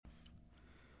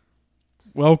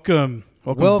Welcome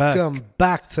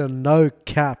back to No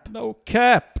Cap. No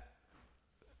Cap.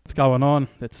 What's going on?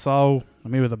 It's Sol.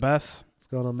 I'm here with the Bass. What's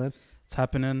going on, man? It's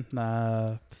happening.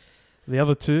 The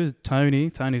other two,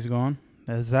 Tony's gone.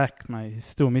 Zach, mate, he's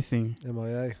still missing.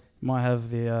 MIA. Might have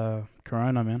the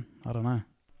corona, man. I don't know.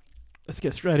 Let's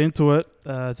get straight into it.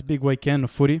 It's a big weekend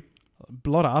of footy. A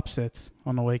lot of upsets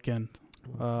on the weekend.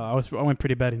 I went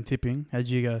pretty bad in tipping. How'd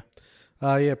you go?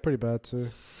 Yeah, pretty bad too.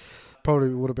 Probably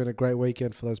would have been a great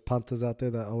weekend for those punters out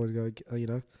there that always go, with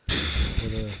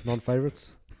the non-favourites.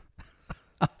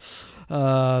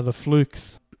 The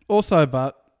flukes. Also,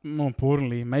 but more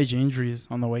importantly, major injuries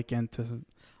on the weekend to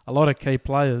a lot of key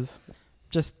players.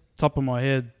 Just top of my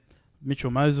head,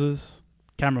 Mitchell Moses,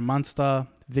 Cameron Munster,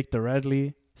 Victor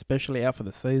Radley, especially out for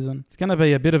the season. It's going to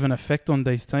be a bit of an effect on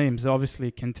these teams, obviously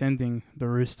contending the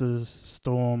Roosters,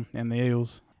 Storm and the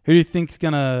Eels. Who do you think's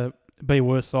going to be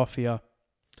worse off here?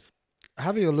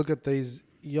 Having a look at these,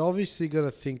 you're obviously going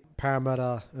to think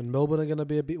Parramatta and Melbourne are going to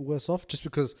be a bit worse off just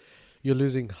because you're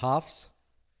losing halves,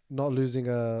 not losing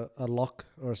a lock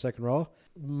or a second row.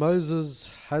 Moses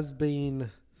has been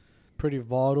pretty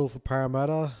vital for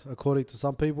Parramatta, according to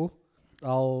some people.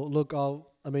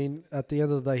 I mean, at the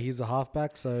end of the day, he's a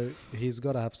halfback, so he's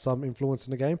got to have some influence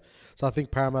in the game. So I think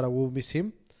Parramatta will miss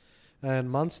him. And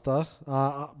Munster,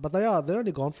 but they're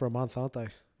only gone for a month, aren't they? A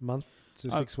month to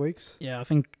 6 weeks? Yeah, I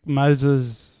think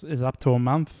Moses is up to a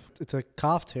month. It's a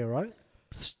calf tear, right?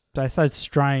 They say it's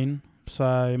strain,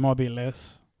 so it might be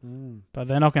less. But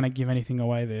they're not going to give anything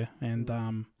away there.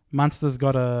 And Munster's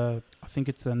got I think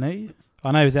it's a knee.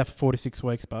 I know he's out for 4 to 6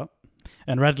 weeks,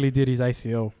 and Radley did his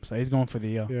ACL, so he's gone for the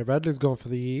year. Yeah, Radley's gone for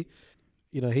the year.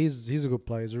 You know, he's a good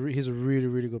player. He's a really,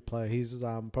 really good player. He's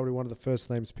probably one of the first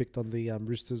names picked on the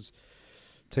Roosters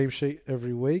team sheet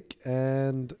every week.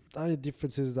 And the only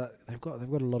difference is that they've got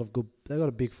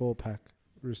a big forward pack,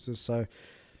 Roosters. So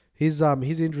his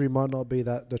injury might not be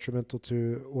that detrimental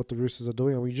to what the Roosters are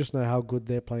doing, and we just know how good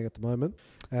they're playing at the moment.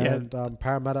 And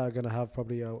Parramatta are going to have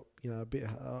probably a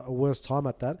worse time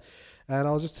at that. And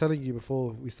I was just telling you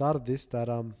before we started this that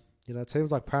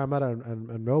teams like Parramatta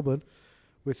and Melbourne,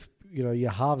 with your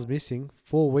halves missing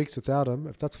 4 weeks without them,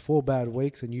 if that's 4 bad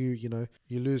weeks and you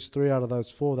lose 3 out of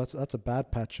those 4, that's a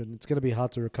bad patch, and it's going to be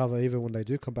hard to recover even when they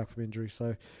do come back from injury.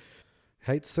 So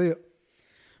hate to see it.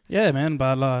 Yeah, man,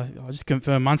 but I just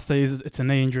confirm Munster it's a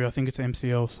knee injury. I think it's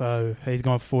MCL, so he's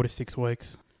gone for 4 to 6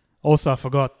 weeks. Also, I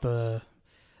forgot the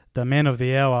man of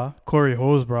the hour, Corey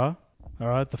Horsburgh. All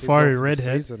right, the fiery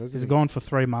redhead is gone for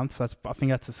 3 months. I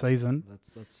think that's a season.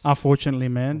 That's unfortunately,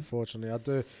 man. Unfortunately, I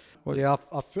do. Yeah,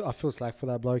 I feel slack for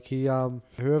that bloke. He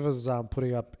whoever's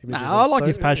putting up images. I like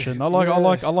his passion. I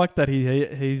like that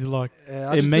he's like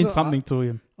it means something to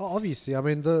him. Obviously, I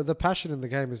mean the passion in the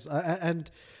game is, and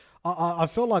I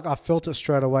felt like I felt it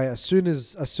straight away as soon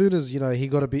as he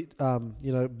got a bit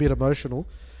bit emotional.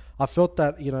 I felt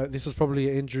that, this was probably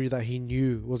an injury that he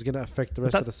knew was going to affect the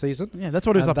rest of the season. Yeah, that's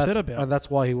what he was upset about. And that's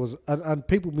why he was... And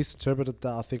people misinterpreted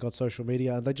that, I think, on social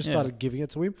media, and they just started giving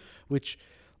it to him, which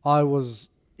I was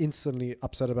instantly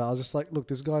upset about. I was just like, look,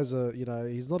 this guy's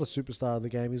he's not a superstar of the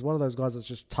game. He's one of those guys that's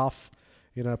just tough,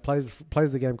 plays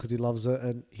the game because he loves it,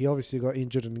 and he obviously got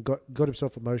injured and got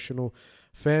himself emotional.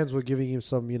 Fans were giving him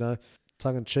some,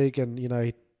 tongue-in-cheek, and,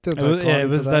 he... It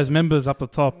was those members up the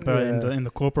top in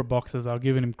the corporate boxes are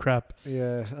giving him crap.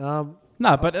 Yeah.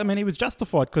 No, but I mean, he was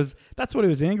justified because that's what he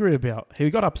was angry about.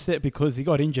 He got upset because he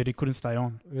got injured. He couldn't stay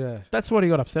on. Yeah. That's what he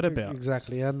got upset about.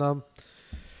 Exactly. And,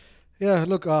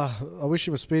 look, I wish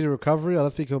him a speedy recovery. I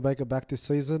don't think he'll make it back this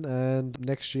season. And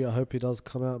next year, I hope he does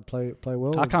come out and play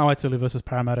well. I can't wait till he versus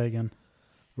Parramatta again.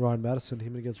 Him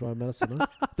against Ryan Madison, huh?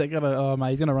 They're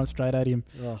he's gonna run straight at him.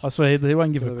 Oh, I swear he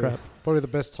won't give a crap. Probably the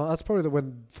best time. That's probably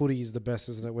when footy is the best,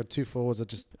 isn't it? When two forwards are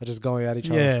just going at each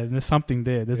other. Yeah, there's something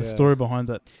there. There's a story behind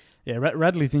that. Yeah,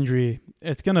 Radley's injury,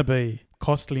 it's gonna be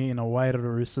costly in a way to the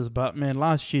Roosters. But man,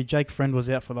 last year Jake Friend was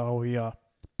out for the whole year,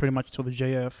 pretty much till the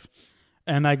GF,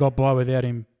 and they got by without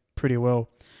him pretty well.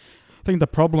 I think the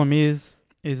problem is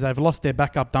they've lost their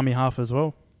backup dummy half as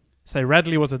well. So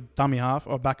Radley was a dummy half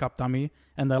or backup dummy,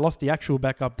 and they lost the actual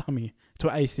backup dummy to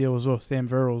ACL as well, Sam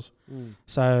Verrills.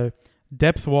 So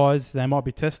depth-wise, they might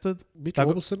be tested. Mitch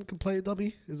Orbison can play a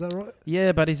dummy, is that right?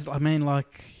 Yeah, but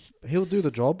he'll do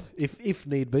the job if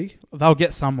need be. They'll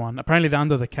get someone. Apparently they're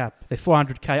under the cap. They're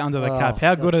 $400K under the cap.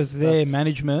 How good is their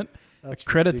management?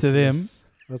 Credit ridiculous. To them.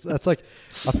 That's like,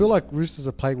 I feel like Roosters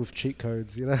are playing with cheat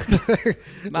codes,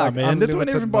 Nah, man, they're doing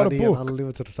everything by the book.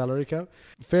 Unlimited salary cap.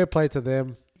 Fair play to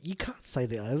them. You can't say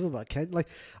they're over, but can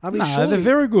they're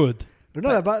very good.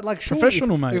 No, but like surely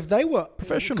professional, mate. If they were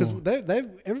Professional.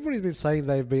 because everybody's been saying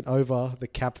they've been over the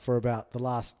cap for about the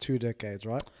last 2 decades,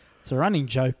 right? It's a running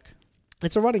joke.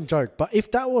 It's a running joke, but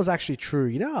if that was actually true,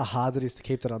 you know how hard it is to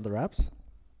keep that under wraps?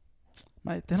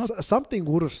 Mate, they're not... Something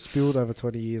would have spilled over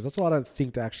 20 years. That's why I don't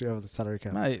think they're actually over the salary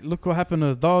cap. Mate, look what happened to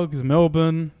the Dogs,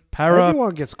 Melbourne, Para.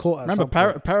 Everyone gets caught at Remember, some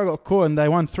point. Para got caught and they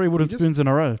won 3 wooden spoons in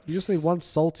a row. You just need one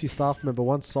salty staff member,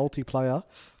 one salty player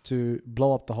to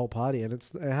blow up the whole party, and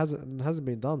it hasn't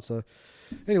been done. So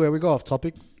anyway, we go off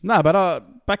topic. No,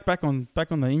 but back on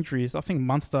the injuries, I think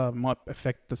Munster might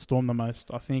affect the Storm the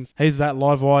most. I think he's that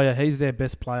live wire. He's their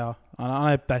best player.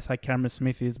 I know they say Cameron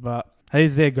Smith is, but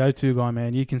he's their go-to guy,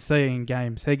 man. You can see it in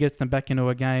games. He gets them back into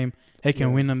a game. He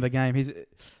can win them the game. He's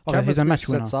a match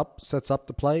winner. Sets up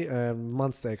the play, and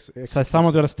Munster so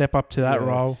someone's got to step up to that Yeah.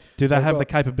 role. Do they have the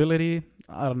capability?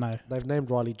 I don't know. They've named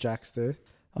Riley Jacks there.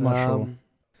 I'm not sure.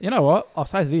 You know what? I'll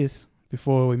say this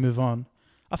before we move on.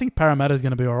 I think Parramatta's going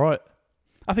to be all right.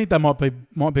 I think they might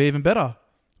be even better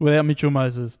without Mitchell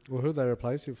Moses. Well, who'd they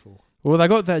replace him for? Well, they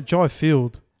got that Jai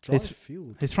Field.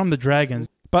 Field. He's from the Dragons.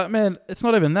 But, man, it's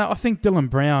not even that. I think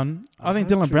Dylan Brown's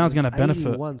going to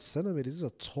benefit. 1 centimetres. This is a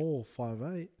tall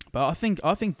 5'8". But I think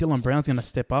Dylan Brown's going to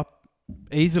step up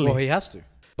easily. Well, he has to.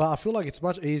 But I feel like it's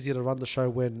much easier to run the show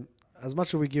when, as much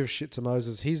as we give shit to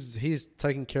Moses, he's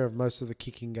taking care of most of the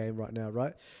kicking game right now,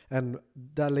 right? And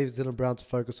that leaves Dylan Brown to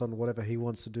focus on whatever he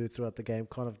wants to do throughout the game,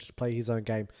 kind of just play his own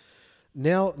game.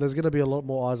 Now, there's going to be a lot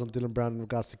more eyes on Dylan Brown in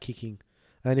regards to kicking.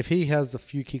 And if he has a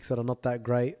few kicks that are not that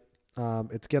great,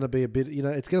 it's going to be a bit,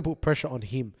 it's going to put pressure on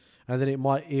him. And then it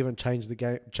might even change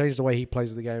the way he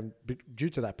plays the game due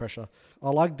to that pressure. I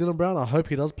like Dylan Brown. I hope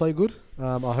he does play good.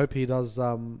 I hope he does,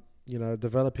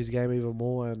 develop his game even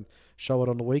more and show it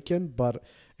on the weekend. But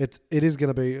it is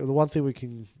going to be, the one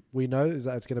thing we know is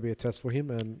that it's going to be a test for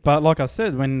him. But like I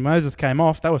said, when Moses came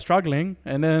off, they were struggling.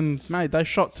 And then, mate, they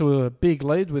shot to a big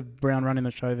lead with Brown running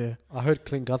the show there. I heard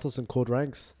Clint Gutherson called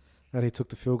ranks and he took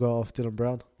the field goal off Dylan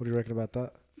Brown. What do you reckon about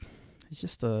that? He's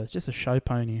just a show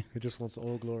pony. He just wants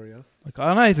all glory, huh? Like,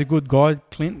 I know he's a good guy,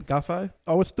 Clint Gutho.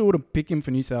 I would still pick him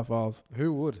for New South Wales.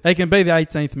 Who would? He can be the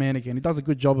 18th man again. He does a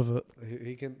good job of it.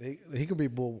 He can be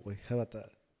ball boy. How about that?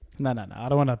 No. I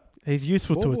don't want to. He's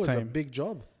useful Ball to a boy's team. a big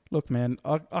job. Look, man,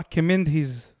 I commend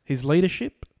his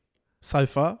leadership so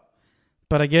far,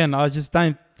 but again, I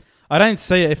don't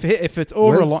see it. If it's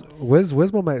all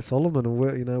where's my mate Solomon?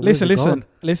 And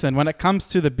listen. When it comes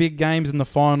to the big games in the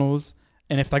finals,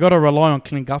 and if they got to rely on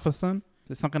Clint Gutherson,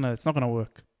 it's not gonna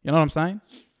work. You know what I'm saying?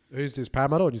 Who's this,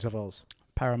 Parramatta or New South Wales?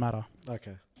 Parramatta.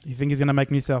 Okay. You think he's gonna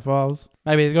make New South Wales?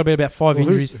 Maybe there's got to be about 5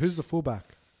 injuries. Who's the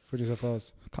fullback for New South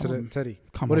Wales? Teddy.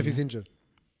 What if he's injured?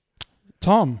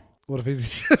 Tom. What if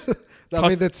he's injured? I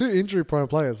mean, they're 2 injury-prone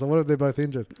players. So what if they're both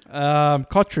injured?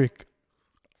 Kotrick.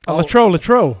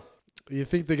 Latrell. You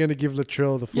think they're going to give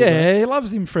Latrell the fullback? Yeah, he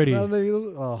loves him, Freddie. No, he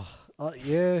doesn't.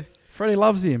 Yeah. Freddie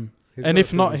loves him. And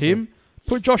if not him,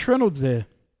 put Josh Reynolds there.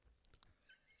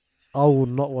 I will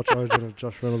not watch Origin if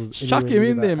Josh Reynolds is Chuck him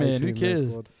in there, man. Who cares?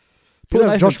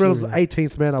 If Josh Reynolds is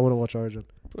 18th man, I wouldn't watch Origin.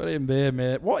 Put him there,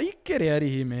 man. What? You get out of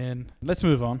here, man. Let's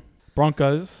move on.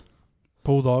 Broncos,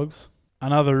 Bulldogs.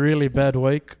 Another really bad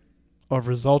week of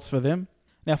results for them.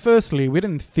 Now, firstly, we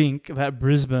didn't think that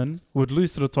Brisbane would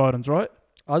lose to the Titans, right?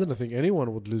 I didn't think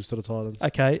anyone would lose to the Titans.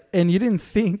 Okay, and you didn't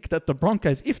think that the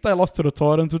Broncos, if they lost to the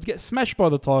Titans, would get smashed by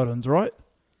the Titans, right?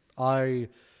 I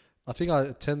think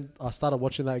I started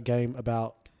watching that game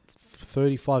about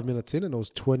 35 minutes in, and it was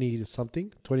 20 to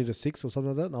 6 or something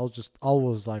like that. And I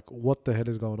was like, what the hell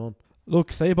is going on?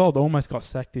 Look, Seabold almost got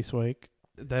sacked this week.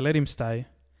 They let him stay.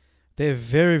 They're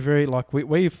very, very, like,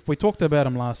 we talked about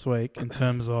them last week in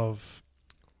terms of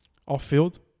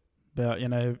off-field, about,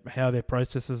 how their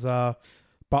processes are.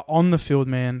 But on the field,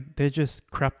 man, they're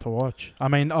just crap to watch. I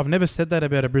mean, I've never said that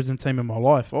about a Brisbane team in my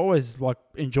life. I always,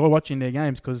 enjoy watching their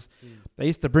games because they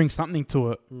used to bring something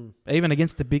to it, even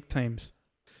against the big teams.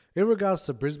 In regards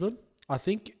to Brisbane, I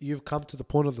think you've come to the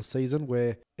point of the season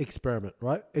where experiment,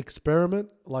 right? Experiment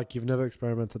like you've never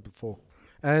experimented before.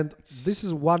 And this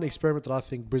is one experiment that I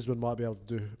think Brisbane might be able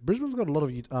to do. Brisbane's got a lot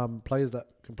of players that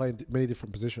can play in many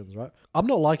different positions, right? I'm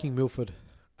not liking Milford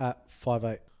at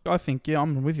 5'8". I think,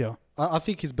 I'm with you. I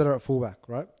think he's better at fullback,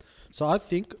 right? So I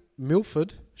think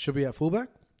Milford should be at fullback,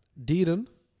 Dearden,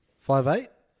 5'8",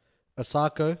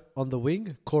 Asako on the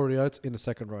wing, Corey Oates in the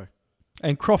second row.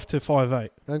 And Croft to 5'8".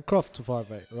 And Croft to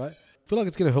 5'8", right? I feel like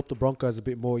it's going to help the Broncos a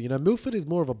bit more. Milford is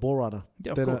more of a ball runner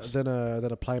than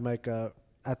a playmaker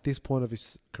at this point of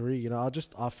his career.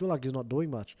 I feel like he's not doing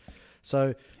much.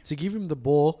 So to give him the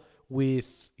ball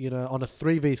with, on a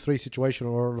 3v3 situation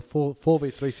or on a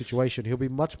 4v3 situation, he'll be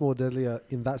much more deadlier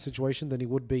in that situation than he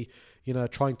would be,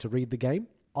 trying to read the game.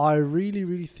 I really,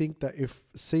 really think that if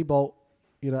Seabolt,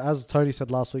 as Tony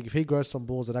said last week, if he grows some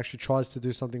balls and actually tries to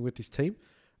do something with his team,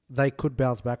 they could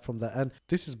bounce back from that. And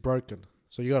this is broken,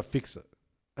 so you got to fix it.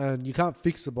 And you can't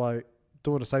fix it by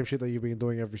doing the same shit that you've been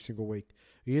doing every single week.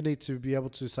 You need to be able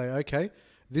to say, okay,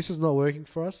 this is not working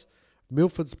for us.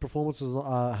 Milford's performances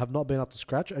have not been up to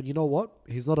scratch. And you know what?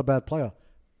 He's not a bad player.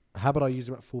 How about I use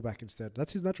him at fullback instead?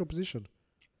 That's his natural position.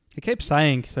 He keeps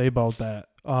saying, Seabold, that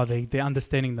they're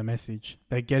understanding the message.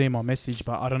 They get him on message,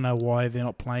 but I don't know why they're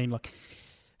not playing. Like,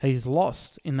 he's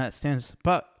lost in that sense.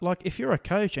 But, like, if you're a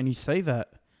coach and you see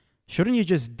that, shouldn't you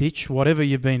just ditch whatever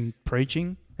you've been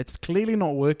preaching? It's clearly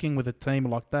not working with a team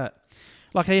like that.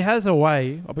 Like, he has a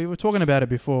way, we were talking about it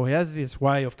before, he has this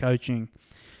way of coaching.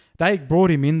 They brought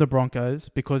him in the Broncos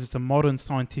because it's a modern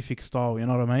scientific style, you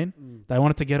know what I mean? They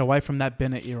wanted to get away from that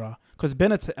Bennett era. Because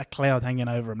Bennett's a cloud hanging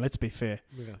over him, let's be fair.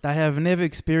 Yeah. They have never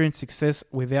experienced success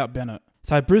without Bennett.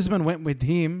 So Brisbane went with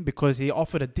him because he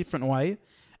offered a different way,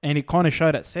 and he kind of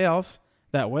showed at South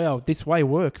that, wow, this way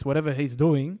works. Whatever he's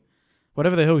doing,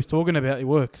 whatever the hell he's talking about, it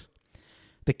works.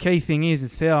 The key thing is in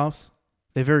South,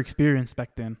 they're very experienced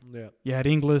back then. Yeah. You had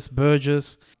Inglis,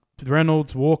 Burgess,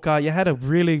 Reynolds, Walker. You had a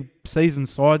really seasoned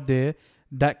side there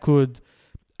that could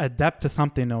adapt to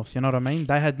something else. You know what I mean?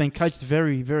 They had been coached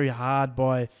very, very hard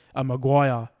by a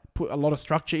Maguire. Put a lot of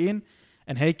structure in,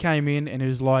 and he came in and he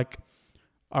was like,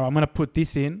 all right, I'm going to put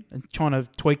this in and trying to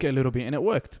tweak it a little bit. And it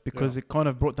worked because it kind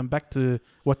of brought them back to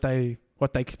what they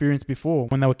experienced before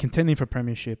when they were contending for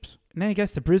premierships. Now he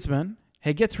goes to Brisbane.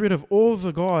 He gets rid of all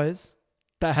the guys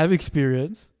that have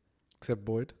experience.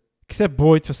 Except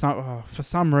Boyd for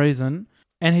some reason.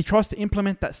 And he tries to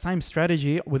implement that same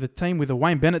strategy with a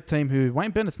Wayne Bennett team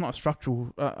Wayne Bennett's not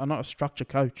a structure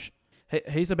coach.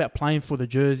 He's about playing for the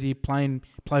jersey, playing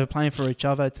for each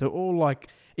other. It's all like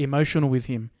emotional with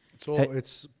him.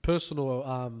 It's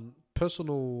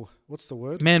personal, what's the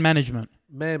word? Man management.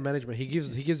 He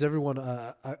gives everyone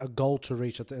a goal to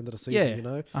reach at the end of the season,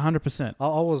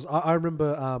 100%. I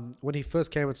remember when he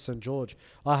first came into St. George,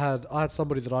 I had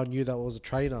somebody that I knew that was a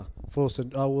trainer for they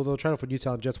were a trainer for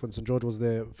Newtown Jets when St. George was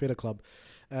their feeder club.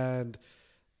 And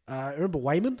I remember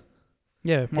Wayman.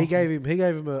 Yeah. He gave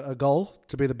him a goal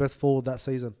to be the best forward that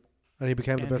season. And he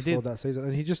became the best forward that season.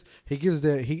 And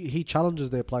he challenges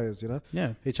their players,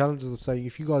 Yeah. He challenges them saying,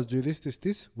 if you guys do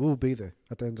this, we'll be there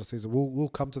at the end of the season. We'll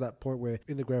come to that point where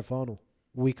in the grand final,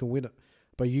 we can win it.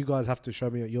 But you guys have to show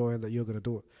me at your end that you're going to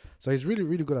do it. So he's really,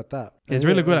 really good at that. He's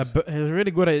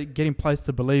really good at getting players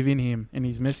to believe in him and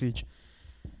his message.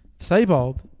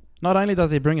 Seabold, not only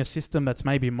does he bring a system that's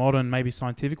maybe modern, maybe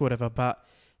scientific, whatever, but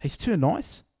he's too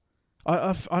nice.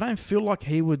 I don't feel like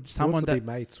he would He wants to be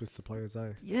mates with the players,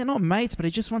 eh? Yeah, not mates, but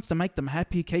he just wants to make them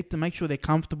happy, make sure they're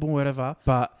comfortable, whatever.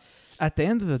 But at the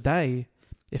end of the day,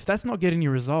 if that's not getting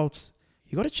you results,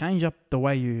 you got to change up the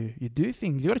way you do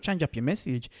things. You got to change up your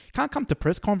message. You can't come to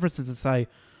press conferences and say,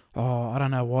 "Oh, I don't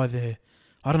know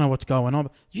what's going on."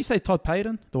 Did you say Todd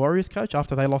Payton, the Warriors coach,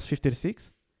 after they lost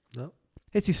 50-6? No.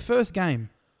 It's his first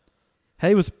game.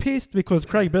 He was pissed because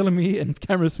Craig Bellamy and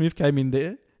Cameron Smith came in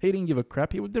there. He didn't give a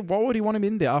crap. Why would he want him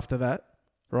in there after that,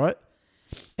 right?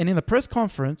 And in the press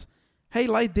conference, he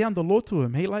laid down the law to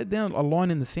him. He laid down a line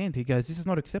in the sand. He goes, this is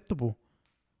not acceptable.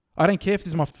 I don't care if this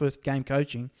is my first game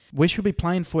coaching. We should be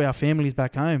playing for our families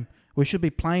back home. We should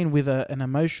be playing with an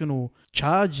emotional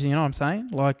charge, you know what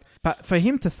I'm saying? But for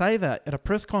him to say that at a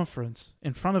press conference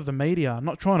in front of the media,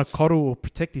 not trying to coddle or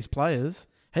protect his players,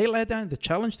 he laid down the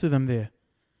challenge to them there.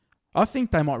 I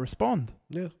think they might respond.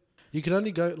 Yeah. You can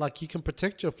only go, you can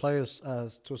protect your players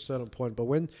to a certain point, but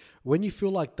when you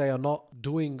feel like they are not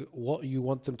doing what you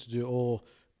want them to do, or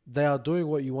they are doing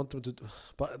what you want them to do,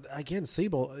 but again,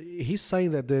 Seabold, he's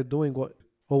saying that they're doing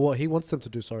what he wants them to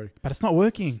do, sorry. But it's not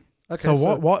working. Okay,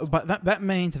 so what? But that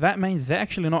means they're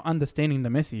actually not understanding the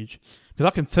message. Because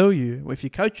I can tell you, if you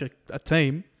coach a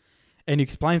team and you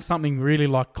explain something really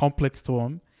complex to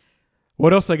them,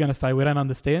 what else are they going to say? We don't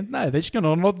understand? No, they're just going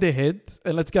to nod their head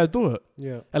and let's go do it.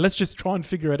 Yeah. And let's just try and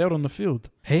figure it out on the field.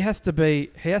 He has to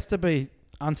be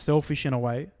unselfish in a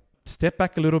way. Step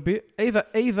back a little bit.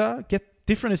 Either get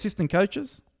different assistant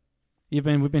coaches. We've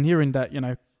been hearing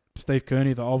that, Steve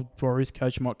Kearney, the old Warriors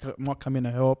coach, might come in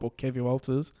to help, or Kevin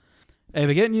Walters.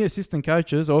 Either get new assistant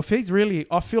coaches, or if he's really,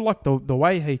 I feel like the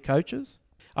way he coaches,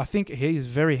 I think he's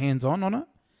very hands-on on it,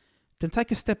 then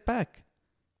take a step back.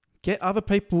 Get other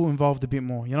people involved a bit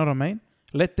more. You know what I mean?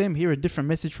 Let them hear a different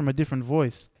message from a different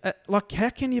voice. How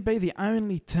can you be the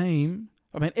only team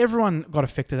I mean, everyone got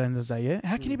affected at the end of the day, yeah?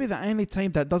 How can you be the only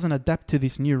team that doesn't adapt to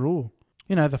this new rule?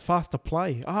 You know, the faster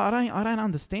play. I don't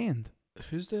understand.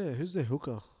 Who's their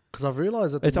hooker? Because I've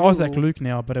realised that It's Isaac Luke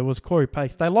now, but it was Corey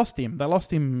Pace. They lost him.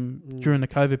 During the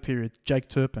COVID period. Jake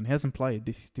Turpin hasn't played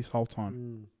this whole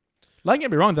time. Don't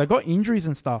get me wrong, they got injuries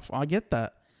and stuff. I get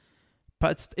that.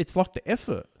 But it's like the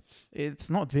effort. It's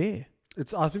not there.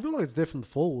 I feel like it's there from the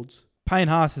forwards. Payne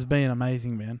Haas has been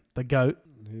amazing, man. The GOAT.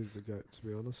 He's the GOAT, to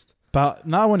be honest. But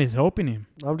no one is helping him.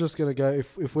 I'm just gonna go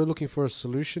if we're looking for a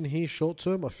solution here, short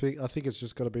term. I think it's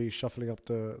just gonna be shuffling up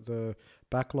the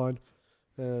back line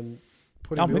and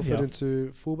putting Milford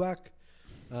into fullback.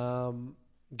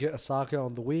 Get Asaka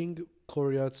on the wing,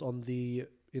 Corey Oates in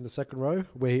the second row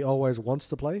where he always wants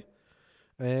to play,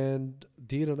 and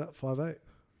Dearden at 5'8"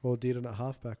 or Dearden at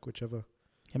halfback, whichever.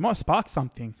 It might spark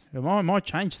something. It might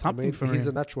change something for him. He's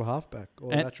a natural halfback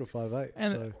or a natural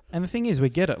 5'8". And the thing is, we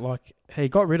get it. Like, he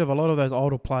got rid of a lot of those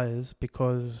older players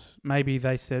because maybe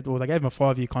they said, they gave him a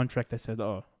 5-year contract. They said,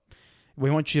 we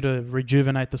want you to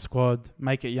rejuvenate the squad,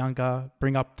 make it younger,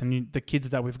 bring up the kids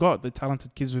that we've got, the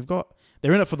talented kids we've got.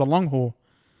 They're in it for the long haul.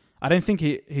 I don't think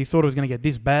he thought it was going to get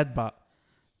this bad, but...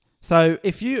 So,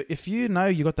 if you know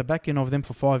you got the backing of them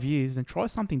for 5 years, then try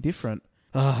something different.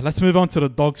 Let's move on to the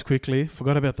Dogs quickly.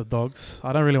 Forgot about the Dogs.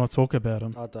 I don't really want to talk about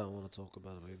them. I don't want to talk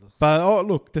about them either. But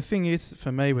look, the thing is,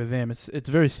 for me with them, it's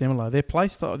very similar. Their play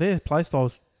style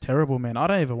is terrible, man. I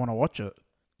don't even want to watch it.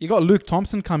 You got Luke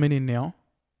Thompson coming in now,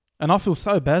 and I feel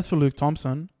so bad for Luke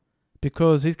Thompson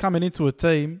because he's coming into a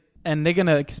team and they're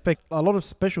gonna expect a lot of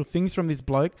special things from this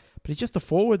bloke, but he's just a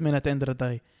forward, man. At the end of the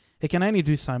day, he can only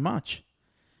do so much.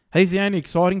 He's the only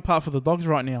exciting part for the Dogs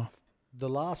right now. The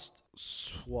last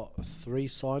 3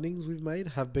 signings we've made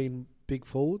have been big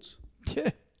forwards.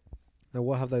 Yeah. And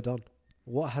what have they done?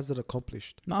 What has it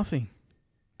accomplished? Nothing.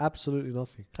 Absolutely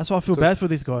nothing. That's why I feel bad for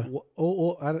this guy.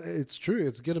 And it's true.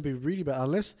 It's going to be really bad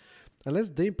unless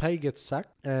Dean Pay gets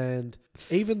sacked, and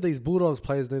even these Bulldogs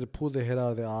players need to pull their head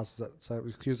out of their asses. So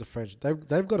excuse the French.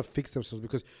 They've got to fix themselves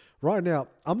because right now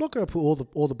I'm not going to put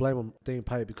all the blame on Dean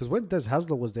Pay because when Des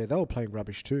Hasler was there, they were playing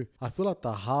rubbish too. I feel like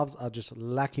the halves are just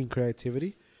lacking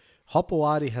creativity.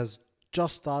 Hopewadi has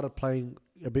just started playing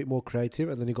a bit more creative,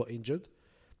 and then he got injured.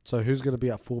 So who's going to be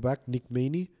at fullback? Nick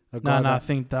Meaney? No, I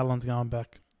think Dallon's going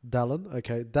back. Dallon,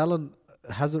 okay. Dallon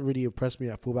hasn't really impressed me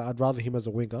at fullback. I'd rather him as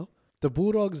a winger. The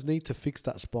Bulldogs need to fix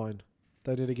that spine.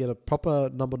 They need to get a proper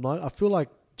number 9. I feel like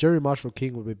Jerry Marshall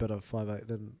King would be better at 5'8"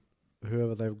 than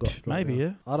whoever they've got. Maybe,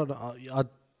 yeah. I don't know.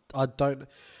 I don't.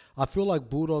 I feel like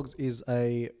Bulldogs is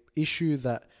a issue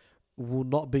that will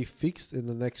not be fixed in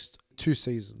the next 2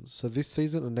 seasons. So this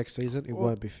season and next season, it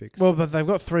won't be fixed. Well, but they've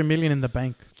got $3 million in the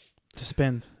bank to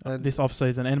spend this off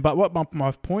season. But what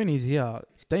my point is here,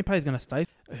 Dean Pay's going to stay.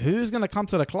 Who's going to come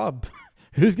to the club?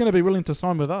 Who's going to be willing to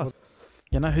sign with us?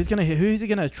 You know, who's he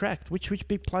going to attract? Which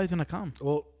big player's going to come?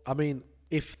 Well, I mean,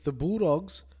 if the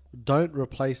Bulldogs don't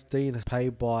replace Dean Pay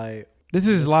by this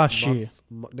is last year,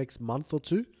 next month or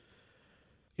 2,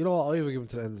 you know what? I'll even give them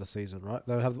to the end of the season, right?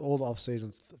 They'll have all the off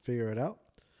seasons to figure it out.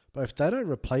 But if they don't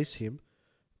replace him,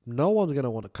 no one's going to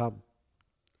want to come.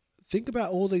 Think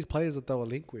about all these players that they were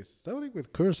linked with. They were linked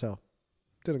with Curacao.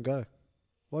 Didn't go.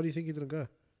 Why do you think he didn't go?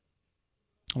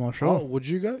 I'm not sure. Would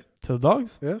you go? To the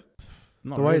Dogs? Yeah.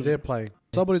 Not the way really. they're playing.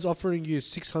 Somebody's offering you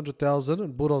 600,000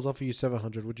 and Bulldogs offer you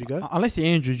 700. Would you go? Unless you're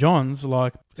Andrew Johns,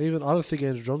 like... Even I don't think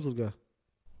Andrew Johns would go.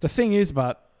 The thing is,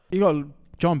 but you got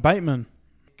John Bateman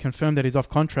confirmed that he's off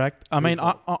contract. I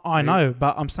know,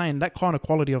 but I'm saying that kind of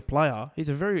quality of player, he's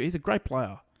a great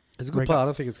player. He's a good player. I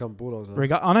don't think he's coming Bulldogs.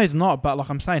 I know he's not, but like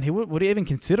I'm saying, would he even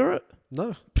consider it?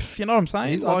 No. You know what I'm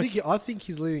saying? I think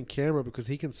he's leaving Canberra because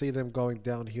he can see them going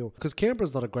downhill. Because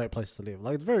Canberra's not a great place to live.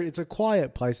 Like it's a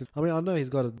quiet place. I mean, I know he's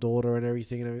got a daughter and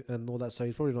everything and all that, so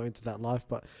he's probably not into that life.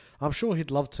 But I'm sure he'd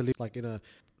love to live like in a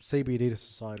CBD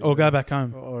society, or go back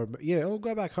home, or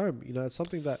go back home. You know, it's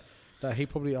something that he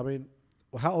probably. I mean,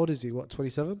 how old is he? What,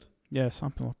 27? Yeah,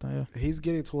 something like that. Yeah, he's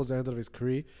getting towards the end of his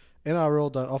career.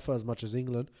 NRL don't offer as much as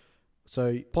England.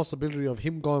 So possibility of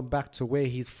him going back to where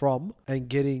he's from and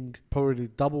getting probably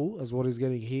double as what he's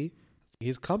getting here.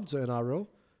 He's come to NRL.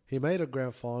 He made a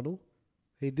grand final.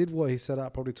 He did what he set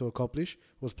out probably to accomplish,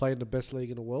 was playing the best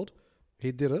league in the world.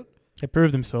 He did it. He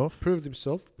proved himself.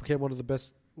 Became one of the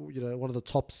best, one of the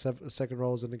top second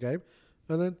rows in the game.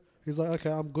 And then he's like,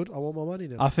 okay, I'm good. I want my money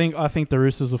now. I think the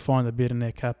Roosters will find a bit in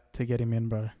their cap to get him in,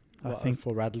 bro. I think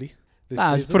for Radley.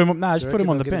 Just put him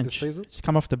on the bench. Just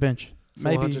come off the bench.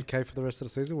 Maybe 400K for the rest of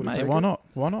the season. Why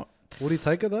not? Would he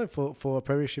take it though for a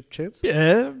premiership chance?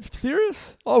 Yeah,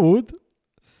 serious? I would.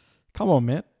 Come on,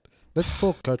 man. let's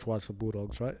talk coach-wise for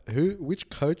Bulldogs, right? Which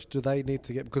coach do they need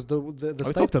to get? Because the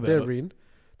state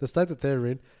that they're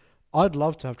in, I'd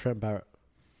love to have Trent Barrett,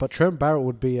 but Trent Barrett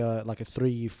would be like a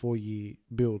 3-year, 4-year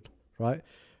build, right?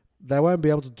 They won't be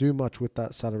able to do much with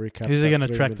that salary cap. Who's he going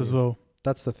to attract as well?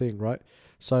 That's the thing, right?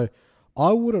 So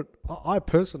I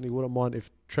personally wouldn't mind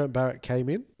if Trent Barrett came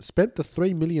in, spent the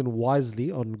 $3 million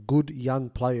wisely on good young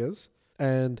players,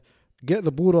 and get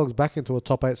the Bulldogs back into a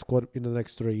top 8 squad in the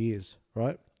next 3 years,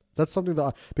 right? That's something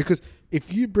because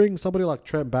if you bring somebody like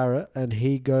Trent Barrett and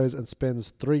he goes and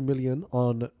spends $3 million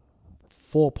on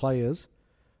 4 players,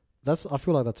 I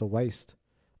feel like that's a waste.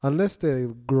 Unless they're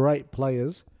great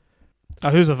players.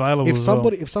 Who's available? If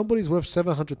somebody's worth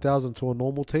 $700,000 to a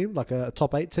normal team, like a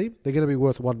top 8 team, they're going to be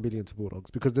worth $1 million to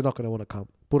Bulldogs because they're not going to want to come.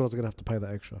 Bulldogs are going to have to pay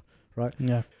that extra, right?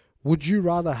 Yeah. Would you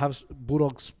rather have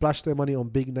Bulldogs splash their money on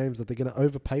big names that they're going to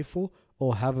overpay for,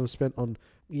 or have them spent on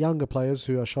younger players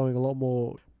who are showing a lot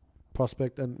more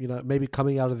prospect and maybe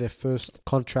coming out of their first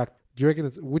contract? Do you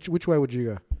reckon which way would you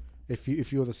go if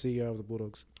you were the CEO of the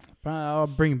Bulldogs? I'll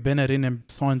bring Bennett in and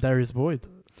sign Darius Boyd.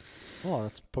 Oh,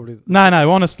 that's probably...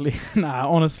 No,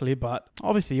 honestly, but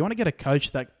obviously you want to get a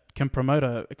coach that can promote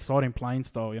a exciting playing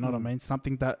style, you know what I mean?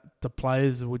 Something that the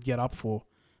players would get up for.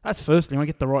 That's firstly, you want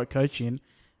to get the right coach in.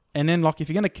 And then, if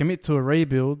you're going to commit to a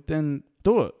rebuild, then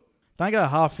do it. Don't go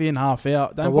half in, half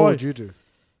out. What would you do?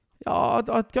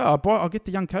 I'd go. I'll get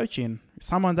the young coach in.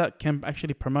 Someone that can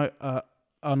actually promote a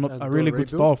really good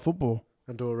style of football.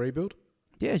 And do a rebuild?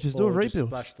 Yeah, just do a rebuild. Just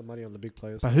splash the money on the big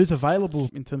players. But who's available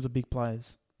in terms of big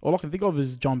players? All I can think of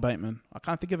is John Bateman. I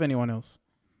can't think of anyone else.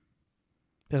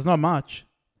 There's not much.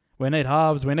 We need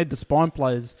halves. We need the spine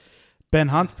players. Ben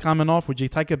Hunt's coming off. Would you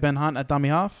take a Ben Hunt at dummy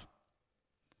half?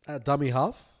 At dummy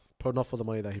half? Probably not for the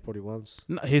money that he probably wants.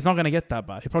 No, he's not going to get that,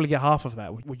 but he'll probably get half of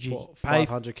that. Would you pay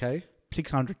 500k?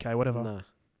 600k, whatever. No.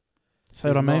 See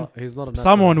what I mean? He's not a natural.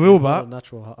 Someone will,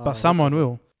 but someone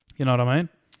will. You know what I mean?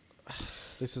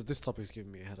 This topic's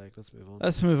giving me a headache. Let's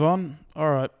move on. All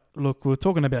right. Look, we're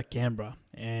talking about Canberra,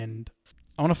 and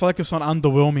I want to focus on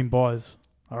underwhelming buys.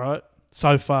 All right,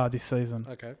 so far this season.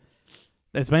 Okay.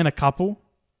 There's been a couple.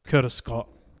 Curtis Scott.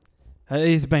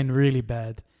 He's been really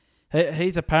bad.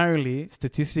 He's apparently,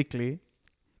 statistically,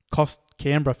 cost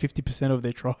Canberra 50% of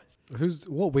their tries.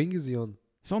 What wing is he on?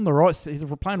 He's on the right. He's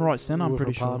playing right centre. I'm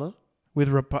pretty Rapana? sure. With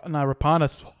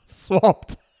Rapana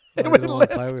swapped. I didn't want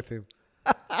to play with him.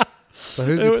 So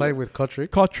who's he playing with?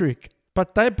 Kotrick.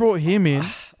 But they brought him in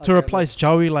to replace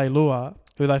Joey Leilua,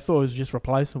 who they thought was just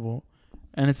replaceable.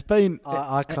 And it's been...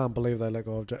 I can't believe they let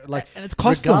go of Joey. And it's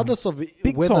cost regardless of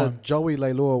whether time. Joey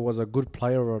Leilua was a good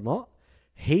player or not,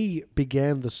 he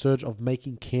began the surge of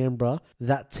making Canberra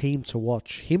that team to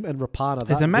watch. Him and Rapana.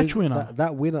 As a match winner.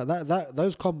 That winner.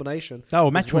 Those combination. They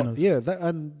were match winners. Yeah,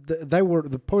 they were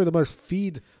probably the most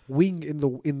feed wing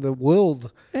in the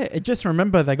world. Yeah, just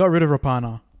remember they got rid of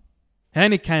Rapana.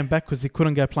 And he came back because he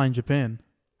couldn't go play in Japan.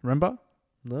 Remember?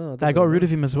 No. They got rid of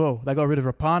him as well. They got rid of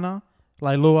Rapana,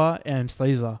 Leilua, and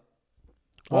Caesar.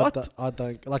 What? I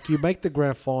don't... you make the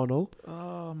grand final.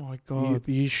 Oh, my God.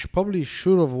 You probably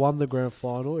should have won the grand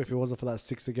final if it wasn't for that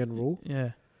 6 again rule.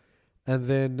 Yeah. And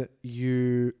then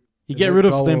you get rid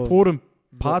of the important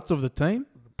parts of the team?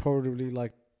 Probably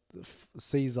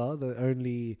Caesar, the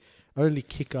only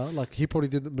kicker. He probably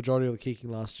did the majority of the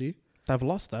kicking last year. They've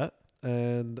lost that.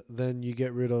 And then you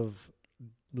get rid of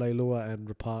Leilua and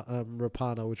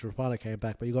Rapana, which Rapana came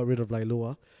back, but you got rid of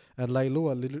Leilua. And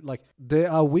Leilua,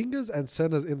 there are wingers and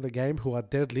centers in the game who are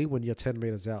deadly when you're 10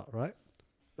 meters out, right?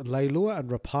 Leilua and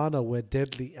Rapana were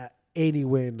deadly at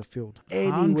anywhere in the field.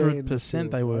 100%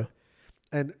 they were. Right?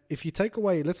 And if you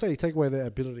let's say you take away their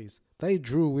abilities, they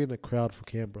drew in a crowd for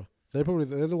Canberra. They're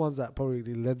the ones that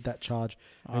probably led that charge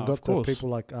and got the people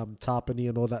like Tarpany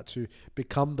and all that to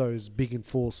become those big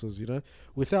enforcers,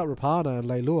 Without Rapana and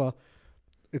Leilua,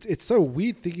 it's so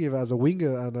weird thinking of it as a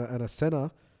winger and a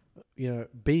centre,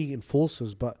 being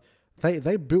enforcers, but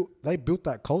they built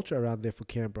that culture around there for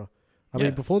Canberra. I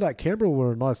mean, before that, Canberra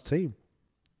were a nice team.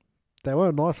 They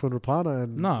weren't nice when Rapana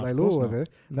and Leilua were there.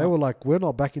 They were like, we're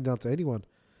not backing down to anyone.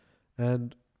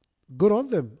 And good on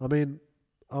them. I mean,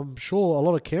 I'm sure a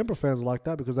lot of Canberra fans like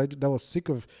that because they were sick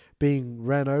of being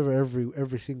ran over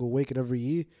every single week and every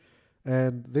year.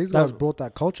 And these guys brought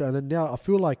that culture. And then now I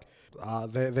feel like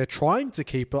they're trying to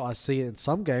keep it. I see it in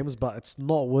some games, but it's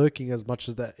not working as much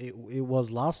as that it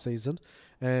was last season.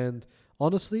 And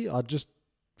honestly,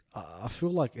 I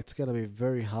feel like it's going to be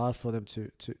very hard for them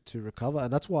to recover.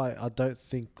 And that's why I don't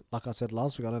think, like I said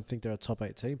last week, I don't think they're a top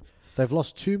 8 team. They've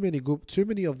lost too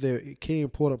many of their key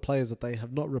important players that they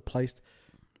have not replaced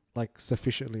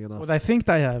sufficiently enough. Well, they think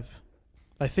they have.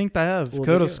 They think they have. Well,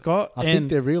 Curtis Scott. I think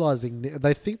they're realizing.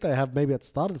 They think they have maybe at the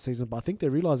start of the season, but I think they're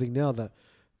realizing now that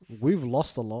we've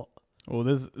lost a lot. Well,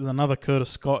 there's another Curtis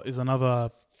Scott is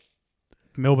another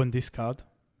Melbourne discard.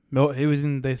 He was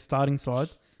in their starting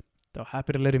side. They were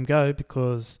happy to let him go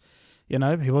because, he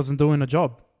wasn't doing a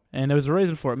job. And there was a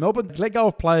reason for it. Melbourne let go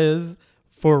of players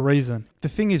for a reason. The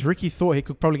thing is, Ricky thought he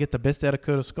could probably get the best out of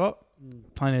Curtis Scott,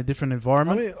 playing in a different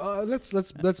environment. I mean,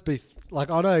 let's be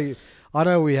like, I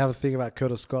know we have a thing about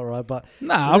Curtis Scott, right? But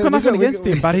I've got nothing against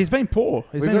him, but he's been poor.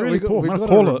 He's been really poor. I'm going to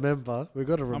call it. We've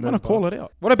got to remember. I'm going to call it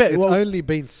out. What about? It's only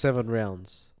been 7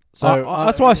 rounds. So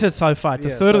that's why I said so far. It's a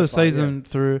third of the season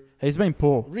through. He's been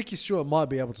poor. Ricky Stewart might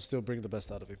be able to still bring the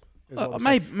best out of him.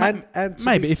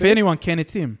 Maybe if anyone can,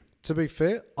 it's him. To be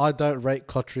fair, I don't rate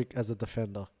Kotrick as a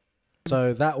defender.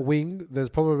 So that wing, there's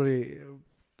probably,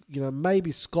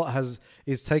 maybe Scott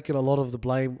is taking a lot of the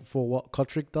blame for what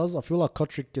Kotrick does. I feel like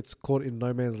Kotrick gets caught in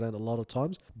no man's land a lot of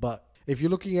times. But if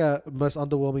you're looking at most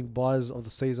underwhelming buys of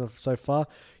the season so far,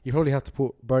 you probably have to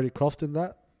put Brodie Croft in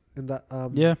that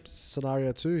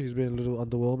scenario too. He's been a little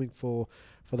underwhelming for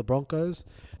the Broncos.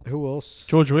 Who else?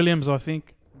 George Williams, I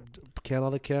think.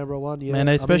 Another Canberra one, yeah. Man,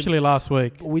 especially last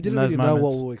week. We didn't really know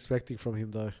what we were expecting from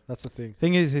him, though. That's the thing.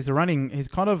 Thing is, he's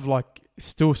kind of like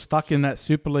still stuck in that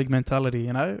Super League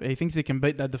mentality, He thinks he can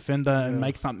beat that defender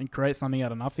and create something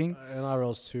out of nothing.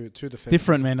 NRL's too defensive.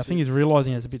 Different, man. I think he's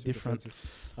realising it's a bit different.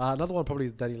 Another one probably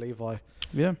is Danny Levi.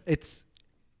 Yeah. It's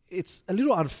a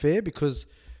little unfair because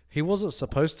he wasn't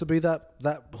supposed to be that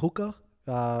hooker.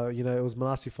 It was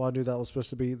Manasi Fainu that was supposed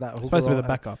to be that hooker. Supposed to be the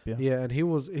backup, yeah. Yeah, and he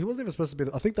wasn't even supposed to be.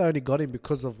 I think they only got him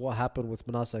because of what happened with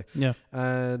Manase. Yeah.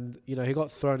 And, he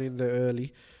got thrown in there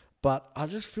early. But I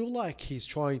just feel like he's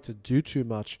trying to do too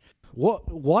much.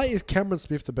 Why is Cameron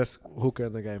Smith the best hooker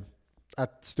in the game?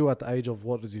 Still at the age of,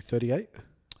 what is he, 38?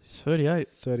 He's 38.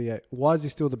 38. Why is he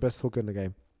still the best hooker in the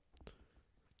game?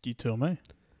 You tell me.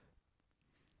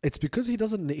 It's because he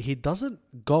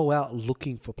doesn't go out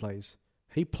looking for plays.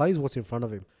 He plays what's in front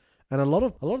of him. And a lot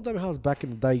of dummy halves back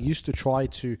in the day used to try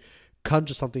to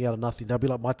conjure something out of nothing. They'll be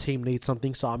like, my team needs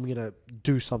something, so I'm going to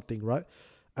do something, right?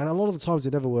 And a lot of the times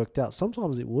it never worked out.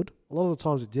 Sometimes it would. A lot of the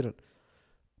times it didn't.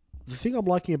 The thing I'm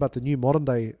liking about the new modern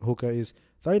day hooker is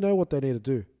they know what they need to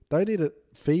do. They need to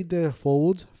feed their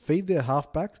forwards, feed their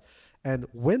halfbacks, and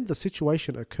when the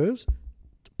situation occurs,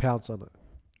 pounce on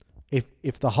it.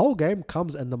 If the whole game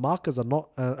comes and the markers are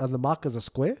not and the markers are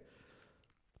square,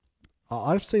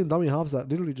 I've seen dummy halves that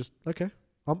literally just, okay,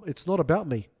 it's not about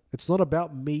me. It's not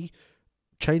about me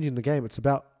changing the game. It's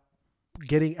about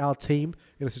getting our team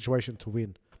in a situation to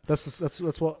win.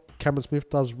 That's what Cameron Smith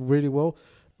does really well.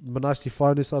 Manasti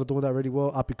Fainu started doing that really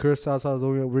well. Api Kurosawa started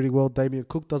doing it really well. Damien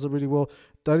Cook does it really well.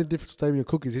 The only difference with Damien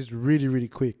Cook is he's really, really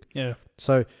quick. Yeah.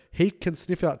 So he can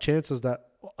sniff out chances that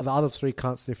the other three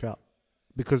can't sniff out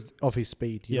because of his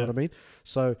speed. You know what I mean?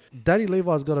 So Danny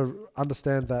Levi's got to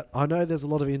understand that. I know there's a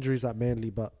lot of injuries at Manly,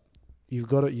 but you've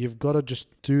got to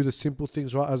just do the simple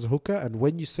things right as a hooker. And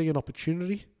when you see an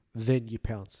opportunity, then you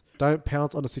pounce. Don't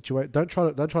pounce on a situation. Don't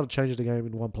try to change the game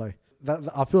in one play.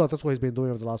 I feel like that's what he's been doing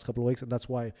over the last couple of weeks, and that's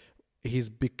why he's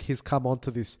come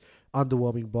onto this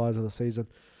underwhelming buys of the season.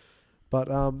 But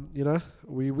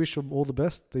we wish him all the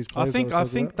best. These players.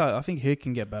 I think he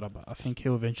can get better, but I think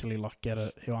he'll eventually get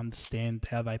it. He'll understand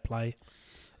how they play.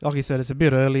 Like you said, it's a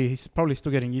bit early. He's probably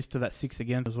still getting used to that 6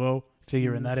 again as well,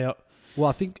 figuring that out. Well,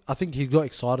 I think he got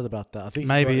excited about that. I think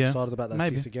he got excited about that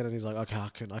 6 again, and he's like,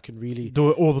 okay, I can really do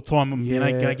it all the time.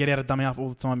 Yeah. Get out of dummy half all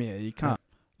the time. Yeah, you can't.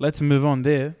 Let's move on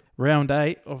there. Round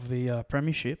 8 of the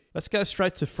Premiership. Let's go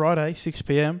straight to Friday, 6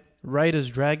 p.m. Raiders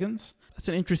Dragons. That's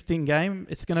an interesting game.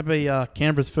 It's going to be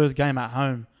Canberra's first game at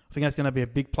home. I think that's going to be a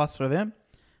big plus for them.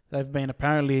 They've been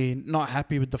apparently not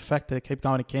happy with the fact that they keep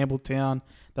going to Campbelltown.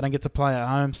 They don't get to play at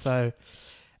home, so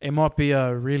it might be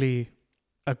a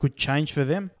good change for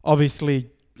them. Obviously,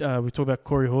 we talk about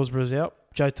Corey Horsburgh's out.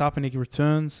 Joe Tapanick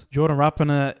returns. Jordan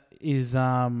Rapana is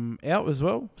out as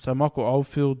well. So Michael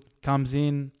Oldfield comes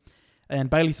in. And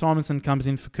Bailey Simonson comes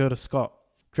in for Curtis Scott.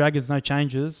 Dragons, no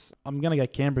changes. I'm going to go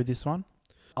Canberra this one.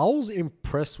 I was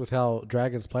impressed with how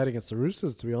Dragons played against the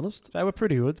Roosters, to be honest. They were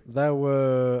pretty good. They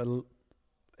were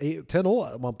 10-all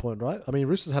at one point, right? I mean,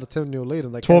 Roosters had a 10-0 lead.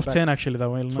 And they 12-10, actually, they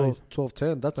were in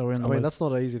 12-10. That's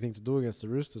not an easy thing to do against the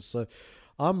Roosters. So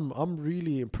I'm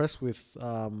really impressed with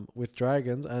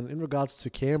Dragons. And in regards to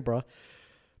Canberra,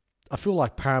 I feel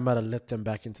like Parramatta let them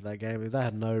back into that game. They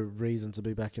had no reason to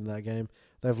be back in that game.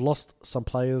 They've lost some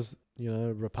players,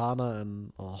 Rapana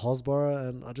and Hosborough,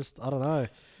 and I don't know.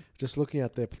 Just looking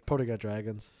at their probably go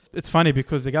Dragons. It's funny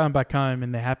because they're going back home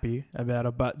and they're happy about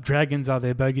it, but Dragons are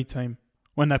their bogey team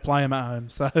when they play them at home.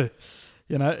 So,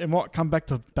 You know, it might come back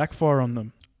to backfire on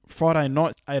them. Friday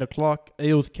night, 8 o'clock,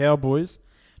 Eels, Cowboys.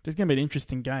 There's going to be an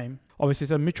interesting game. Obviously,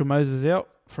 so Mitchell Moses out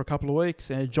for a couple of weeks,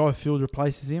 and Jai Field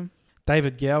replaces him.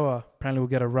 David Gower apparently will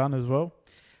get a run as well.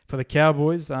 For the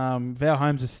Cowboys, Val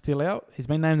Holmes is still out. He's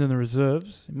been named in the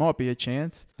reserves. It might be a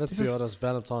chance. Let's be honest,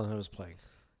 Valentine Holmes playing.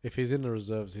 If he's in the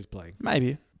reserves, he's playing.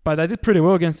 Maybe. But they did pretty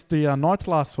well against the Knights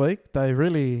last week. They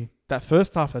really, that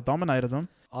first half, they dominated them.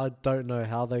 I don't know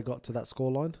how they got to that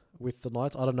scoreline with the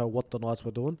Knights. I don't know what the Knights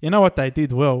were doing. You know what they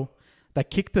did well? They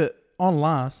kicked it on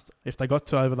last. If they got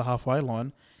to over the halfway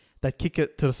line, they'd kick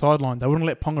it to the sideline. They wouldn't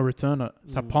let Ponga return it.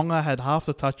 So Ponga had half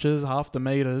the touches, half the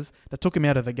meters. That took him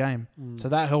out of the game. So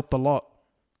that helped a lot.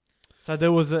 So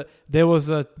there was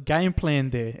a game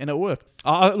plan there, and it worked.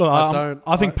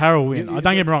 I think Para will win. Don't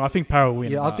get me wrong. I think Para will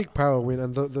win. Yeah, I think Para will win.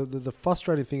 And the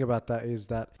frustrating thing about that is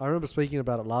that I remember speaking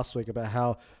about it last week about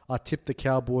how I tipped the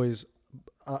Cowboys.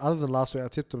 Other than last week, I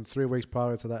tipped them 3 weeks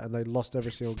prior to that, and they lost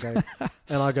every single game.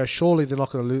 And I go, surely they're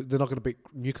not going to lose. They're not going to beat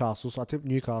Newcastle. So I tipped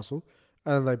Newcastle,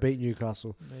 and they beat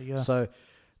Newcastle. There you go. So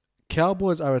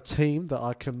Cowboys are a team that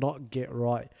I cannot get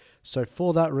right. So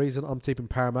for that reason, I'm tipping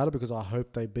Parramatta because I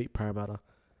hope they beat Parramatta.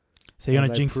 So you're going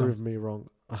to jinx prove them. me wrong.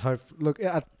 I hope. Look,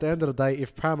 at the end of the day,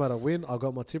 if Parramatta win, I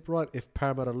got my tip right. If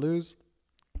Parramatta lose,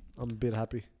 I'm a bit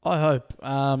happy. I hope.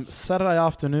 Saturday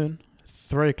afternoon,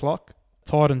 3 o'clock,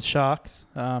 Titans Sharks.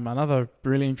 Another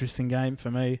really interesting game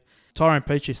for me. Tyrone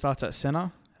Peachey starts at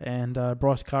centre, and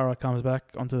Bryce Cara comes back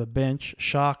onto the bench.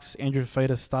 Sharks, Andrew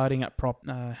Fafita starting at prop.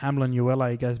 Hamlin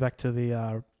Uele goes back to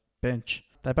the bench.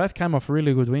 They both came off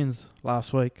really good wins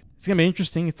last week. It's going to be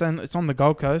interesting. It's on the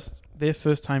Gold Coast. Their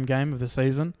first home game of the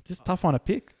season. Just a tough one to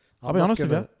pick. I'll be honest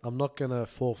with you. I'm not going to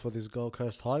fall for this Gold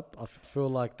Coast hype. I feel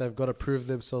like they've got to prove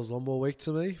themselves one more week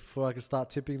to me before I can start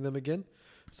tipping them again.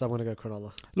 So I'm going to go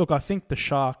Cronulla. Look, I think the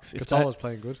Sharks... Katoa's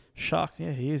playing good. Sharks,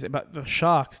 yeah, he is. But the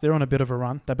Sharks, they're on a bit of a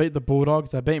run. They beat the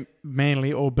Bulldogs. They beat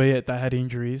Manly, albeit they had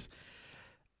injuries.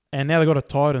 And now they've got the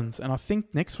Titans. And I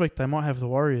think next week they might have the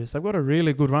Warriors. They've got a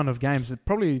really good run of games. It's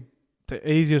probably the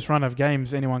easiest run of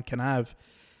games anyone can have.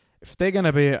 If they're going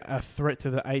to be a threat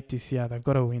to the 8 this year, they've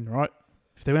got to win, right?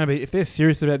 If they're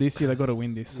serious about this year, they've got to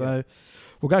win this. Yeah. So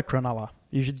we'll go Cronulla.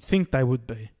 You should think they would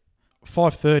be.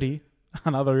 5:30,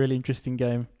 another really interesting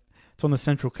game. It's on the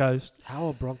Central Coast. How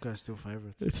are Broncos still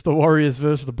favourites? It's the Warriors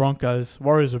versus the Broncos.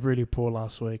 Warriors were really poor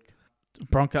last week.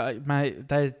 Mate,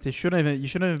 they shouldn't even. You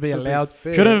shouldn't even be allowed.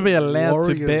 Shouldn't even be allowed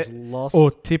Warriors to bet lost.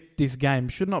 or tip this game.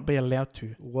 Should not be allowed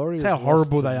to. Warriors That's how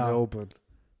horrible lost to they are. Melbourne.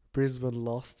 Brisbane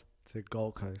lost to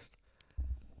Gold Coast.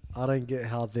 I don't get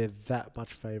how they're that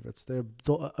much favourites. They're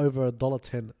over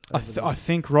 $1.10. I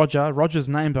think Roger's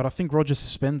named, but I think Roger's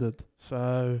suspended.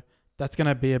 So that's going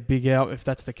to be a big out if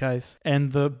that's the case.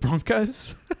 And the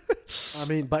Broncos. I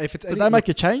mean, but if it's did they make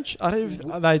a change?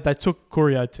 They took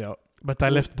Corey Oates out. But they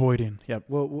left Boyd in. Yep.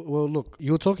 Well, look,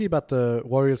 you were talking about the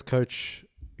Warriors coach,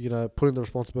 putting the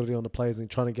responsibility on the players and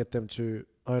trying to get them to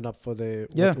own up for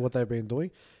what they've been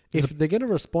doing. If they're going to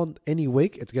respond any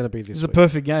week, it's going to be this week. It's a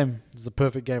perfect game. It's the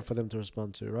perfect game for them to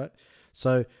respond to, right?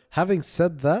 So, having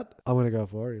said that, I'm going to go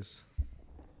for Warriors.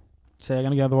 So you're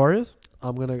going to go the Warriors?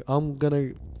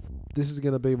 This is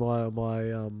going to be my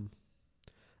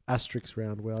asterisk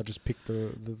round where I just pick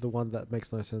the one that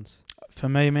makes no sense. For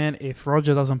me, man, if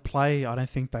Roger doesn't play, I don't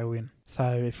think they win. So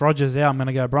if Roger's out, I'm going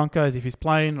to go Broncos. If he's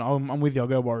playing, I'm with you. I'll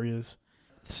go Warriors.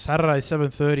 Saturday,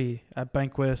 7:30 at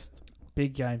Bankwest.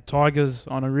 Big game. Tigers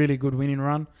on a really good winning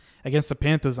run against the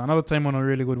Panthers. Another team on a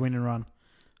really good winning run.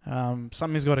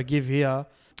 Something's got to give here.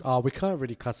 Oh, we can't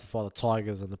really classify the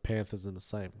Tigers and the Panthers in the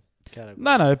same category.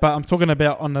 No, but I'm talking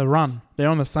about on the run. They're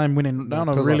on the same winning. They're on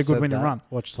a really good winning run.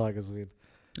 Watch Tigers win.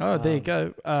 Oh, there you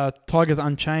go. Tigers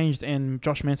unchanged, and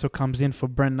Josh Mansell comes in for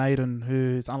Brent Naden,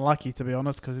 who's unlucky, to be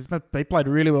honest, because he played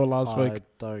really well last week. I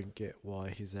don't get why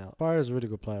he's out. Fire is a really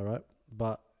good player, right?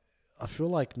 But I feel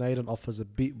like Naden offers a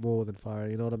bit more than Fire,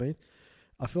 you know what I mean?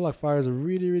 I feel like Fire is a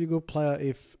really, really good player.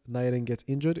 If Naden gets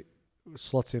injured,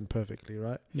 slots in perfectly,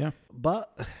 right? Yeah.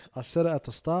 But I said it at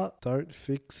the start, don't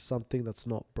fix something that's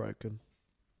not broken.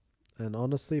 And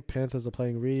honestly, Panthers are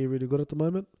playing really, really good at the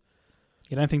moment.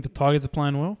 You don't think the Tigers are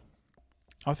playing well?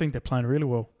 I think they're playing really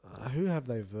well. Who have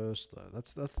they versed though?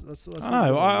 That's I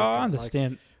know. I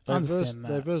understand.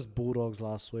 They versed Bulldogs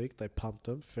last week. They pumped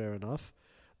them. Fair enough.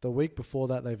 The week before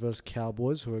that, they versed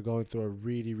Cowboys, who are going through a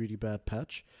really, really bad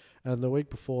patch. And the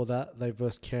week before that, they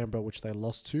versed Canberra, which they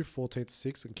lost to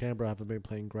 14-6, and Canberra haven't been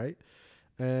playing great.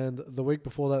 And the week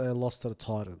before that, they lost to the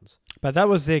Titans. But that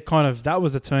was that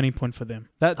was a turning point for them.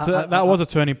 That was a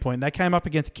turning point. They came up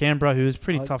against Canberra, who is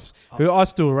pretty tough, who I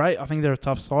still rate. I think they're a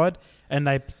tough side.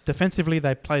 And defensively,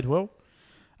 they played well.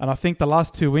 And I think the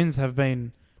last 2 wins have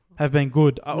been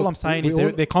good. All I'm saying is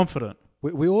they're confident.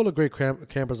 We all agree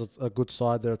Canberra's a good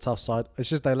side. They're a tough side. It's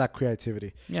just they lack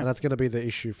creativity. Yeah. And that's going to be the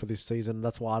issue for this season.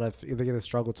 That's why they're going to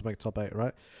struggle to make top 8,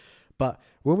 right? But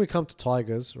when we come to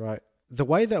Tigers, right, the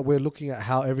way that we're looking at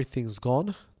how everything's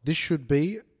gone, this should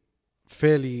be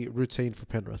fairly routine for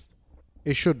Penrith.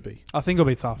 It should be. I think it'll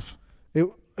be tough.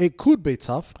 It could be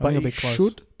tough, but it close.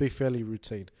 should be fairly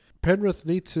routine. Penrith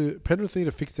need to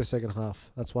fix their second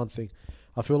half. That's one thing.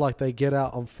 I feel like they get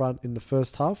out on front in the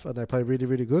first half and they play really,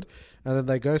 really good. And then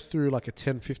they go through like a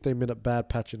 10, 15-minute bad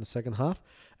patch in the second half.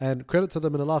 And credit to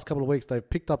them, in the last couple of weeks, they've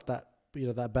picked up that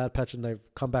bad patch and they've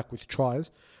come back with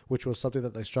tries, which was something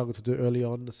that they struggled to do early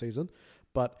on in the season.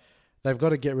 But they've got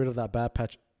to get rid of that bad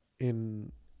patch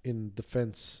in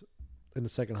defence in the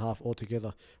second half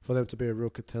altogether for them to be a real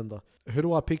contender. Who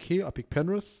do I pick here? I pick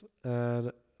Penrith,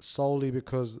 and solely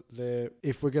because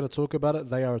if we're going to talk about it,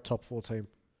 they are a top 4 team.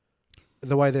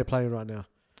 The way they're playing right now.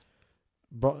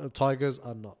 Tigers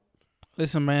are not.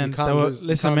 Listen, man. There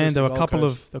were a couple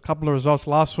of results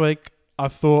last week I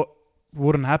thought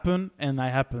wouldn't happen, and they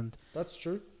happened. That's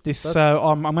true.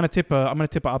 I'm going to tip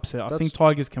a upset. I think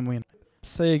Tigers can win.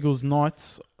 Sea Eagles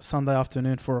Knights Sunday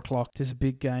afternoon 4:00. This is a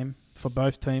big game for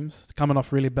both teams. Coming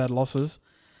off really bad losses.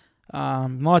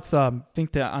 Knights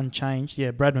think they're unchanged. Yeah,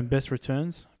 Bradman Best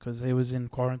returns because he was in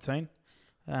quarantine.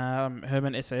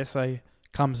 Herman SASA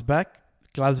comes back.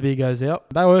 Glasby goes out.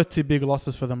 They were 2 big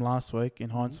losses for them last week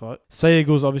in hindsight. Sea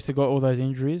Eagles obviously got all those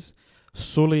injuries.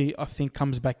 Sully, I think,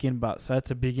 comes back in, so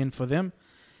that's a big in for them.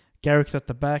 Garrick's at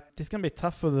the back. It's going to be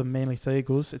tough for the Manly Sea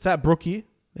Eagles. It's at Brookie.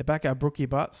 They're back at Brookie,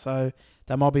 so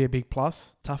that might be a big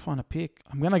plus. Tough one to pick.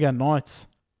 I'm going to go Knights.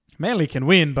 Manly can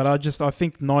win, but I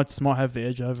think Knights might have the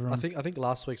edge over them. I think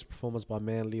last week's performance by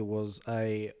Manly was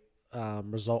a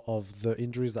result of the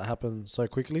injuries that happened so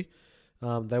quickly.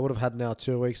 They would have had now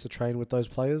 2 weeks to train with those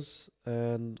players,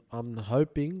 and I'm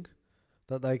hoping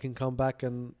that they can come back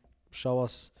and show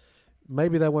us.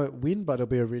 Maybe they won't win, but it'll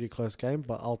be a really close game.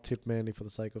 But I'll tip Manly for the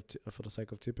sake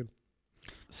of tipping.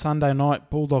 Sunday night,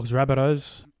 Bulldogs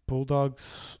Rabbitohs.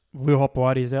 Bulldogs. Will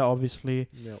Hop-Whitey is out, obviously.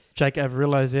 Yep. Jake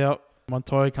Averilla's out.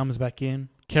 Montoya comes back in.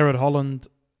 Kerrod Holland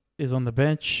is on the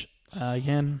bench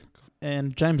again.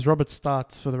 And James Roberts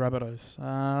starts for the Rabbitohs.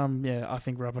 I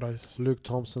think Rabbitohs. Luke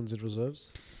Thompson's in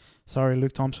reserves. Sorry,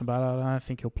 Luke Thompson, but I don't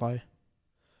think he'll play.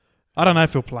 I don't know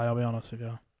if he'll play, I'll be honest with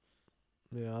you.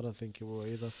 Yeah, I don't think he will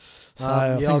either. So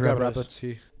I'll go Rabbits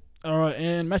here. All right,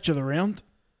 and match of the round.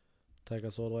 Take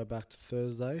us all the way back to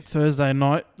Thursday. Thursday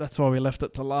night. That's why we left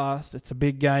it to last. It's a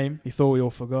big game. You thought we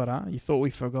all forgot, huh? You thought we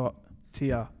forgot.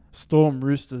 Tia. Storm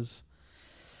Roosters.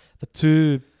 The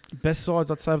 2 best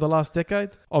sides, I'd say, of the last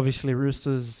decade. Obviously,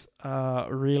 Roosters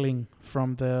are reeling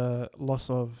from the loss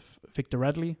of Victor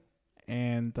Radley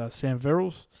and Sam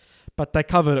Verrills. But they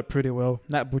covered it pretty well.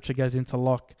 Nat Butcher goes into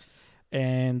lock.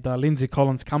 And Lindsay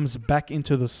Collins comes back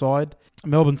into the side.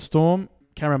 Melbourne Storm,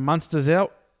 Cameron Munster's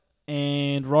out.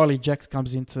 And Riley Jacks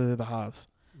comes into the halves.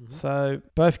 Mm-hmm. So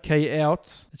both key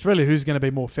outs. It's really who's going to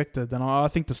be more affected. And I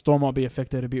think the Storm might be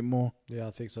affected a bit more. Yeah,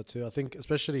 I think so too. I think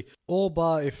especially all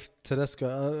bar if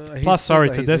Tedesco...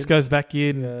 Tedesco's back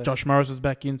in. Yeah. Josh Morris is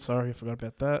back in. Sorry, I forgot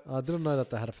about that. I didn't know that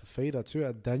they had a Fafita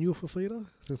too. Daniel Fafita?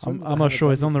 I'm not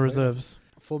sure. He's on the reserves.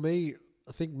 For me,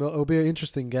 I think it'll be an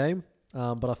interesting game.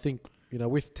 But I think,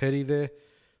 with Teddy there,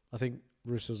 I think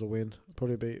Roosters will win.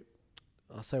 Probably be,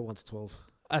 I'll say 1-12.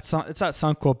 It's at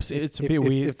Suncorp. It's a bit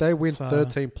weird. If they win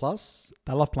 13 plus,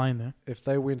 they love playing there. If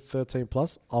they win 13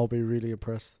 plus, I'll be really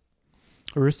impressed.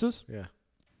 Roosters? Yeah.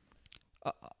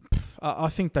 I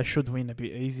think they should win a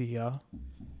bit easy here,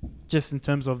 just in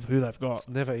terms of who they've got. It's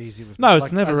never easy.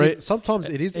 It's never easy. Sometimes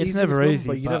it is easy. It's never easy,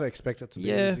 but you never expect it to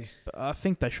be easy. But I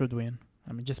think they should win.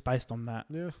 I mean, just based on that.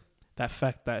 Yeah. That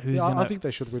fact that I think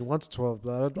they should win 1-12.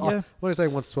 But I want to say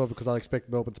 1-12 because I expect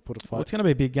Melbourne to put a fight. Well, it's going to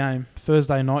be a big game.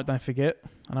 Thursday night, don't forget.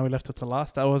 I know we left it to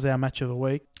last. That was our match of the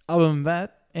week. Other than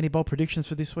that, any bold predictions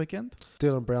for this weekend?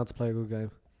 Dylan Brown to play a good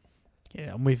game.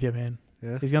 Yeah, I'm with you, man.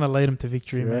 Yeah. He's going to lead them to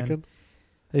victory, man. Reckon?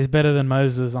 He's better than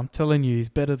Moses. I'm telling you, he's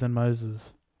better than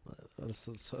Moses.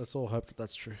 Let's all hope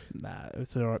that's true. Nah,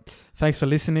 it's all right. Thanks for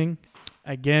listening.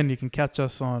 Again, you can catch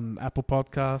us on Apple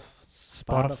Podcasts,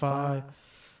 Spotify.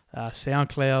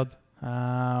 SoundCloud.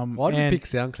 Why did we pick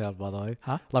SoundCloud, by the way?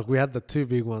 Huh? Like, we had the 2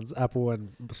 big ones, Apple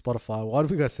and Spotify. Why did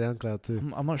we go SoundCloud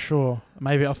too? I'm not sure.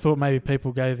 I thought maybe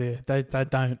people go there. They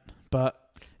don't. But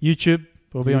YouTube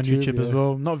will be on YouTube as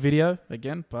well. Not video,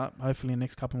 again, but hopefully in the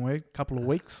next couple of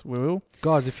weeks we will.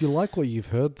 Guys, if you like what you've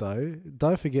heard, though,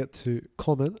 don't forget to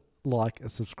comment, like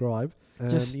and subscribe. And,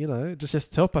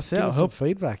 Just help us give out. us Help some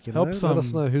feedback, help Let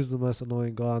us know who's the most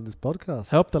annoying guy on this podcast.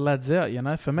 help the lads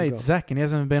out, For me, it's Zach, and he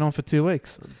hasn't been on for 2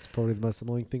 weeks. It's probably the most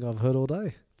annoying thing I've heard all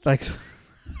day. Thanks.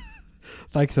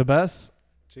 Thanks, Abbas.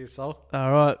 Cheers, Sol.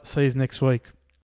 All right. See you next week.